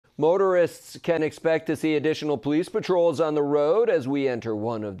Motorists can expect to see additional police patrols on the road as we enter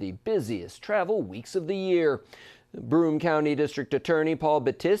one of the busiest travel weeks of the year. Broome County District Attorney Paul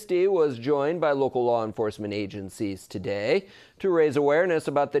Battisti was joined by local law enforcement agencies today to raise awareness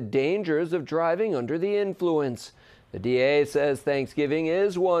about the dangers of driving under the influence. The DA says Thanksgiving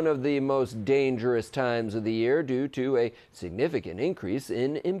is one of the most dangerous times of the year due to a significant increase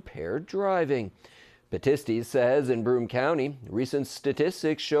in impaired driving. Battisti says in Broome County, recent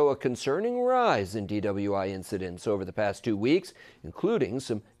statistics show a concerning rise in DWI incidents over the past 2 weeks, including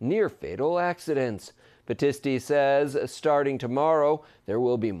some near-fatal accidents. Battisti says starting tomorrow, there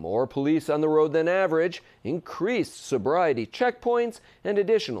will be more police on the road than average, increased sobriety checkpoints, and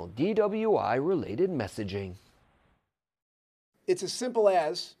additional DWI-related messaging. It's as simple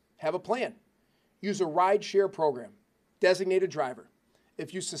as have a plan. Use a ride-share program. Designate a driver.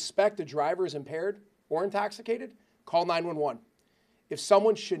 If you suspect a driver is impaired or intoxicated, call 911. If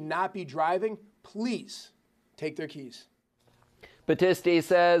someone should not be driving, please take their keys. Battisti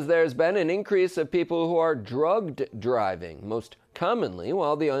says there's been an increase of people who are drugged driving, most commonly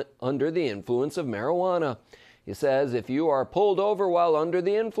while under the influence of marijuana. He says if you are pulled over while under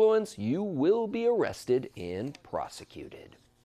the influence, you will be arrested and prosecuted.